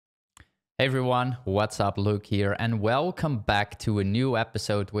Hey everyone, what's up? Luke here, and welcome back to a new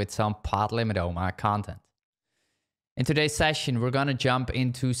episode with some Pot Limit Omaha content. In today's session, we're going to jump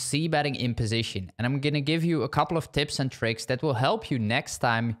into c-betting in position, and I'm going to give you a couple of tips and tricks that will help you next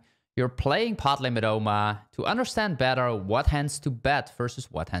time you're playing Pot Limit Omaha to understand better what hands to bet versus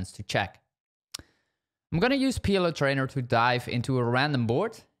what hands to check. I'm going to use PLO Trainer to dive into a random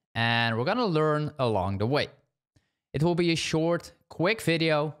board, and we're going to learn along the way. It will be a short, quick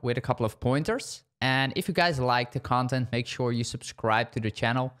video with a couple of pointers. And if you guys like the content, make sure you subscribe to the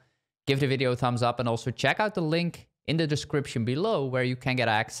channel, give the video a thumbs up, and also check out the link in the description below where you can get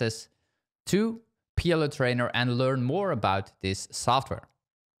access to PLO Trainer and learn more about this software.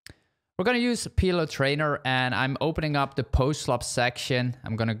 We're going to use PLO Trainer, and I'm opening up the post-flop section.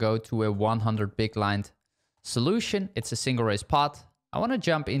 I'm going to go to a 100 big blind solution. It's a single raise pot. I want to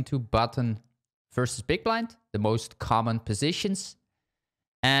jump into button versus big blind, the most common positions.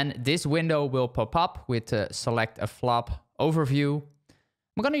 And this window will pop up with select a flop overview.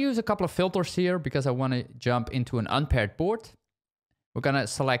 I'm going to use a couple of filters here because I want to jump into an unpaired board. We're going to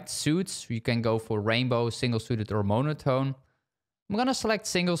select suits. You can go for rainbow, single suited, or monotone. I'm going to select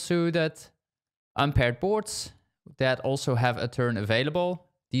single suited, unpaired boards that also have a turn available.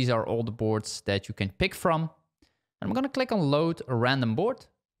 These are all the boards that you can pick from. And I'm going to click on load a random board,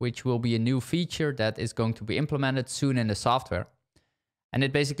 which will be a new feature that is going to be implemented soon in the software. And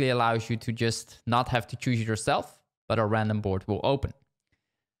it basically allows you to just not have to choose it yourself, but a random board will open.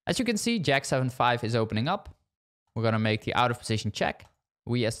 As you can see, Jack 7-5 is opening up. We're going to make the out of position check.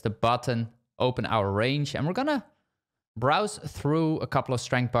 We as the button open our range, and we're going to browse through a couple of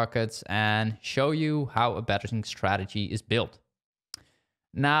strength buckets and show you how a betting strategy is built.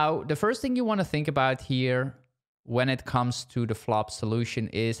 Now, the first thing you want to think about here when it comes to the flop solution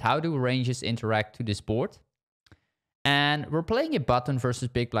is how do ranges interact to this board? And we're playing a button versus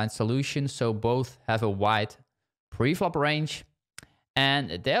big blind solution, so both have a wide pre-flop range.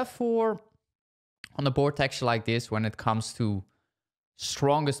 And therefore, on a board texture like this, when it comes to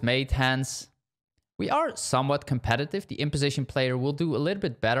strongest mate hands, we are somewhat competitive. The in-position player will do a little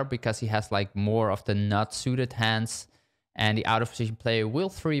bit better because he has like more of the nut-suited hands. And the out-of-position player will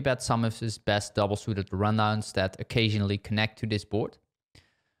 3-bet some of his best double-suited rundowns that occasionally connect to this board.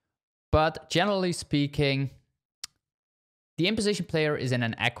 But generally speaking, the in-position player is in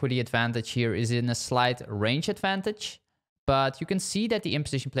an equity advantage here, is in a slight range advantage. But you can see that the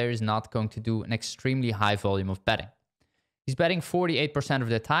in-position player is not going to do an extremely high volume of betting. He's betting 48% of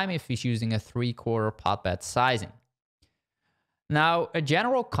the time if he's using a 3/4 pot bet sizing. Now, a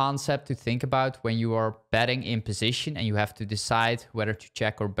general concept to think about when you are betting in position and you have to decide whether to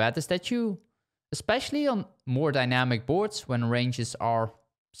check or bet is that you, especially on more dynamic boards, when ranges are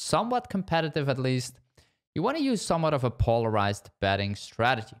somewhat competitive at least, you want to use somewhat of a polarized betting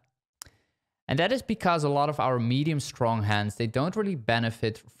strategy. And that is because a lot of our medium strong hands, they don't really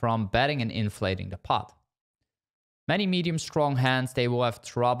benefit from betting and inflating the pot. Many medium strong hands, they will have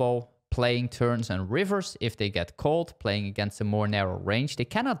trouble playing turns and rivers if they get called, playing against a more narrow range. They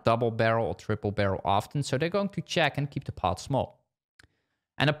cannot double barrel or triple barrel often, so they're going to check and keep the pot small.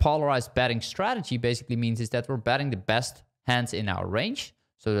 And a polarized betting strategy basically means is that we're betting the best hands in our range,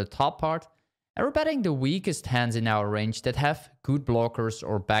 so the top part, and we're betting the weakest hands in our range that have good blockers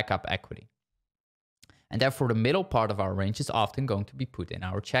or backup equity. And therefore the middle part of our range is often going to be put in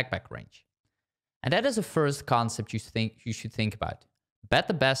our check-back range. And that is the first concept you should think about. Bet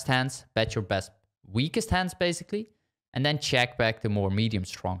the best hands, bet your best weakest hands basically, and then check back the more medium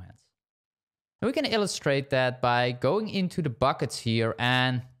strong hands. And we can illustrate that by going into the buckets here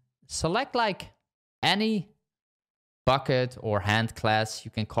and select like any bucket or hand class,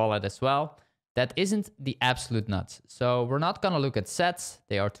 you can call it as well, that isn't the absolute nuts. So we're not going to look at sets,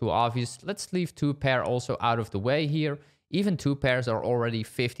 they are too obvious. Let's leave 2-pair also out of the way here. Even 2 pairs are already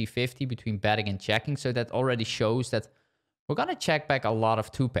 50-50 between betting and checking, so that already shows that we're going to check back a lot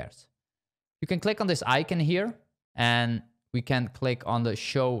of 2 pairs. You can click on this icon here, and we can click on the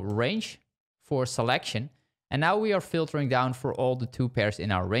show range for selection. And now we are filtering down for all the 2 pairs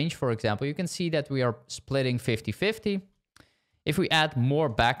in our range. For example, you can see that we are splitting 50-50. If we add more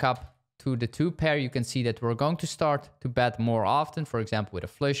backup to the 2 pair, you can see that we're going to start to bet more often. For example, with a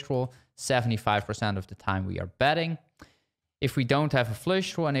flush draw, 75% of the time we are betting. If we don't have a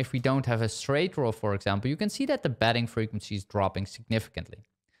flush draw and if we don't have a straight draw, for example, you can see that the betting frequency is dropping significantly.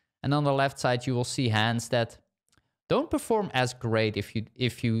 And on the left side, you will see hands that don't perform as great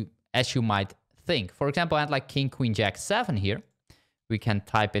as you might think. For example, I had like King, Queen, Jack 7 here. We can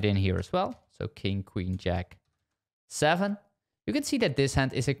type it in here as well. So King, Queen, Jack 7. You can see that this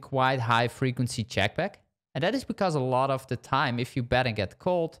hand is a quite high frequency checkback. And that is because a lot of the time, if you bet and get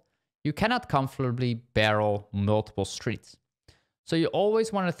called, you cannot comfortably barrel multiple streets. So you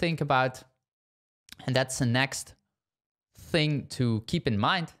always want to think about, and that's the next thing to keep in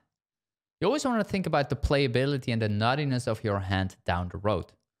mind, you always want to think about the playability and the nuttiness of your hand down the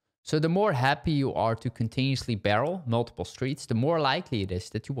road. So the more happy you are to continuously barrel multiple streets, the more likely it is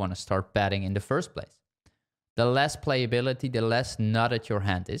that you want to start betting in the first place. The less playability, the less nutted your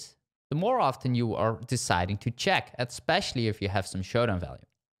hand is, the more often you are deciding to check, especially if you have some showdown value.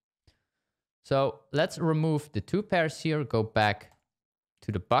 So let's remove the 2 pairs here, go back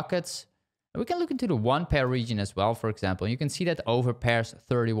to the buckets. And we can look into the 1 pair region as well, for example. You can see that over pairs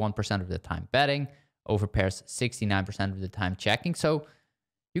 31% of the time betting, over pairs 69% of the time checking. So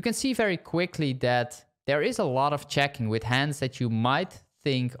you can see very quickly that there is a lot of checking with hands that you might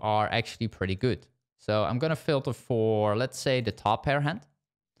think are actually pretty good. So I'm going to filter for, let's say, the top pair hand.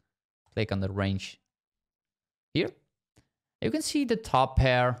 Click on the range here. You can see the top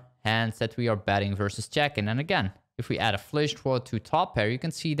pair hands that we are betting versus checking. And again, if we add a flush draw to top pair, you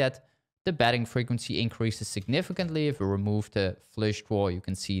can see that the betting frequency increases significantly. If we remove the flush draw, you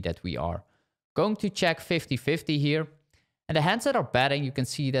can see that we are going to check 50-50 here. And the hands that are betting, you can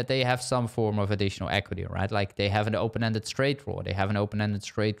see that they have some form of additional equity, right? Like they have an open-ended straight draw. They have an open-ended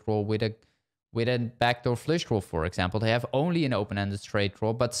straight draw with a backdoor flush draw, for example. They have only an open-ended straight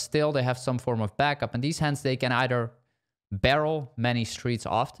draw, but still they have some form of backup. And these hands, they can either barrel many streets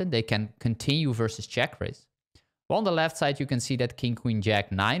often, they can continue versus check raise. Well, on the left side, you can see that King, Queen,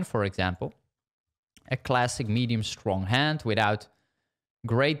 Jack, 9, for example, a classic medium strong hand without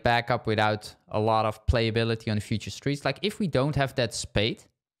great backup, without a lot of playability on future streets. Like if we don't have that spade,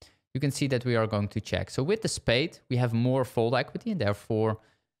 you can see that we are going to check. So with the spade, we have more fold equity, and therefore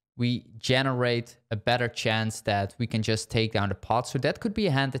we generate a better chance that we can just take down the pot. So that could be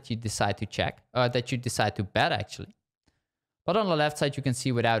a hand that you decide to check, that you decide to bet actually. But on the left side, you can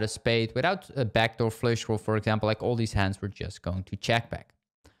see without a spade, without a backdoor flush draw, for example, like all these hands, we're just going to check back.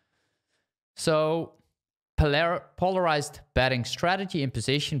 So polarized betting strategy in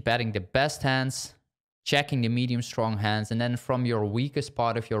position, betting the best hands, checking the medium strong hands, and then from your weakest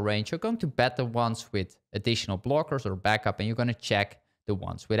part of your range, you're going to bet the ones with additional blockers or backup, and you're going to check the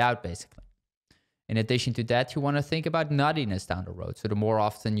ones without, basically. In addition to that, you want to think about nuttiness down the road. So the more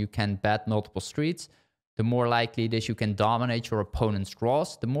often you can bet multiple streets, the more likely it is you can dominate your opponent's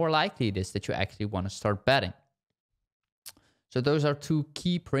draws, the more likely it is that you actually want to start betting. So those are 2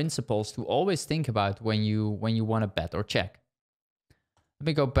 key principles to always think about when you want to bet or check. Let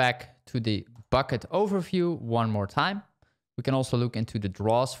me go back to the bucket overview one more time. We can also look into the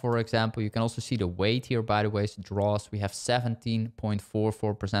draws, for example. You can also see the weight here, by the way. So draws, we have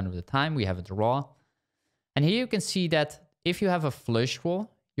 17.44% of the time we have a draw. And here you can see that if you have a flush draw,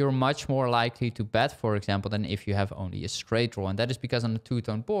 you're much more likely to bet, for example, than if you have only a straight draw. And that is because on the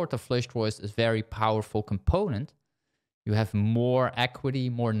 2-tone board, the flush draw is a very powerful component. You have more equity,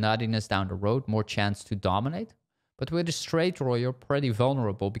 more nuttiness down the road, more chance to dominate. But with a straight draw, you're pretty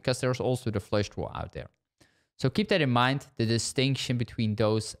vulnerable because there's also the flush draw out there. So keep that in mind, the distinction between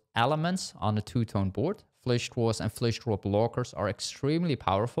those elements on the 2-tone board. Flush draws and flush draw blockers are extremely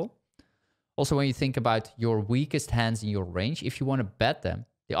powerful. Also, when you think about your weakest hands in your range, if you want to bet them,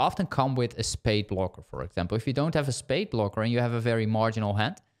 they often come with a spade blocker, for example. If you don't have a spade blocker and you have a very marginal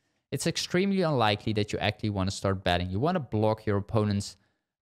hand, it's extremely unlikely that you actually want to start betting. You want to block your opponent's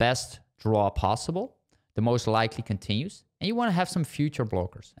best draw possible, the most likely continues, and you want to have some future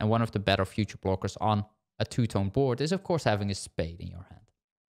blockers. And one of the better future blockers on a 2-tone board is, of course, having a spade in your hand.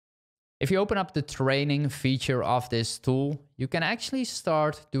 If you open up the training feature of this tool, you can actually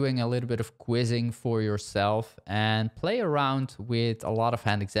start doing a little bit of quizzing for yourself and play around with a lot of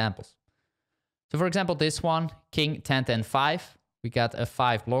hand examples. So for example, this one, King, 10, 10, 5. We got a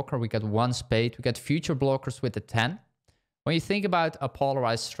 5 blocker, we got 1 spade, we got future blockers with the 10. When you think about a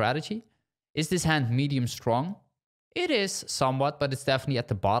polarized strategy, is this hand medium strong? It is somewhat, but it's definitely at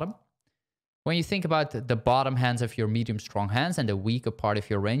the bottom. When you think about the bottom hands of your medium strong hands and the weaker part of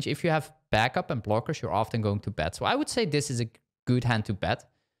your range, if you have backup and blockers, you're often going to bet. So I would say this is a good hand to bet.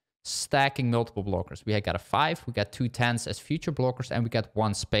 Stacking multiple blockers. We got a 5, we got 2 10s as future blockers, and we got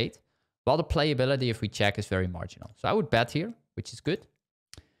 1 spade. While the playability, if we check, is very marginal. So I would bet here, which is good.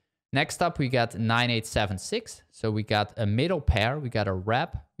 Next up, we got 9, 8, 7, 6. So we got a middle pair, we got a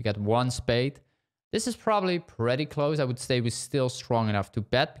wrap, we got 1 spade. This is probably pretty close. I would say we're still strong enough to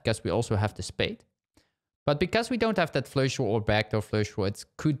bet because we also have the spade. But because we don't have that flush draw or backdoor flush draw, it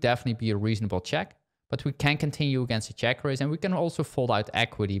could definitely be a reasonable check. But we can continue against a check raise, and we can also fold out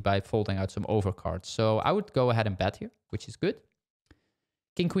equity by folding out some overcards. So I would go ahead and bet here, which is good.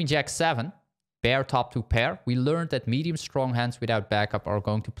 King, Queen, Jack, 7. Pair, top 2 pair. We learned that medium strong hands without backup are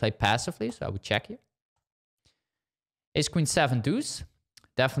going to play passively, so I would check here. Ace queen 7 deuce.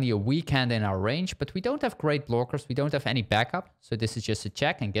 Definitely a weak hand in our range, but we don't have great blockers. We don't have any backup, so this is just a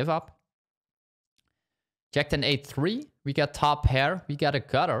check and give up. Jack 10 8 3. We got top pair. We got a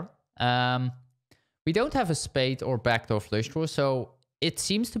gutter. We don't have a spade or backdoor flush draw, so it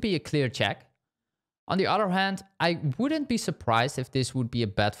seems to be a clear check. On the other hand, I wouldn't be surprised if this would be a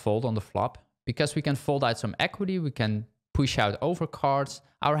bad fold on the flop, because we can fold out some equity, we can push out overcards.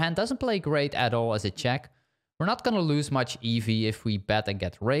 Our hand doesn't play great at all as a check. We're not going to lose much EV if we bet and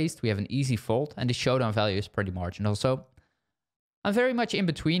get raised. We have an easy fold, and the showdown value is pretty marginal. So I'm very much in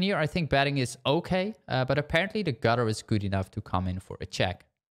between here. I think betting is okay, but apparently the gutter is good enough to come in for a check.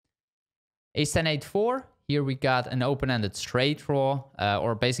 Ace 10 8 4. Here we got an open-ended straight draw,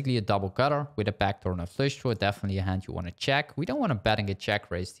 or basically a double gutter with a backdoor and a flush draw. Definitely a hand you want to check. We don't want to bet and get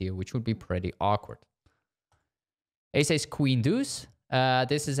check raised here, which would be pretty awkward. Ace Ace Queen Deuce.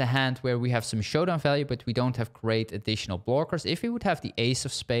 This is a hand where we have some showdown value, but we don't have great additional blockers. If we would have the ace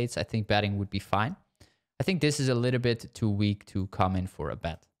of spades, I think betting would be fine. I think this is a little bit too weak to come in for a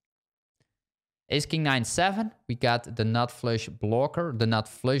bet. Ace King 9 7. We got the nut flush blocker, the nut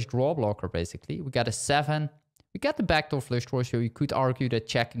flush draw blocker basically. We got a 7. We got the backdoor flush draw, so you could argue that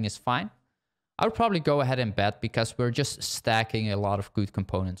checking is fine. I would probably go ahead and bet because we're just stacking a lot of good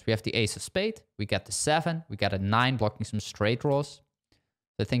components. We have the ace of spade. We got the 7. We got a 9 blocking some straight draws.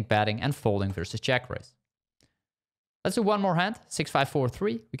 So I think betting and folding versus check raise. Let's do one more hand. 6 5 4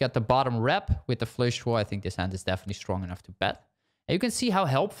 3. We got the bottom rep with the flush draw. I think this hand is definitely strong enough to bet. And you can see how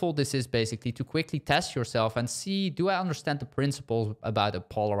helpful this is basically to quickly test yourself and see, do I understand the principles about a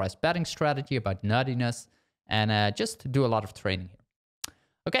polarized betting strategy, about nuttiness, and just do a lot of training here.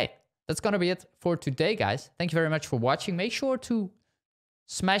 Okay, that's going to be it for today, guys. Thank you very much for watching. Make sure to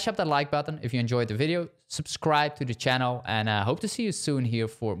smash up that like button if you enjoyed the video, subscribe to the channel, and hope to see you soon here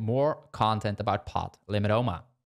for more content about Pot Limit Omaha.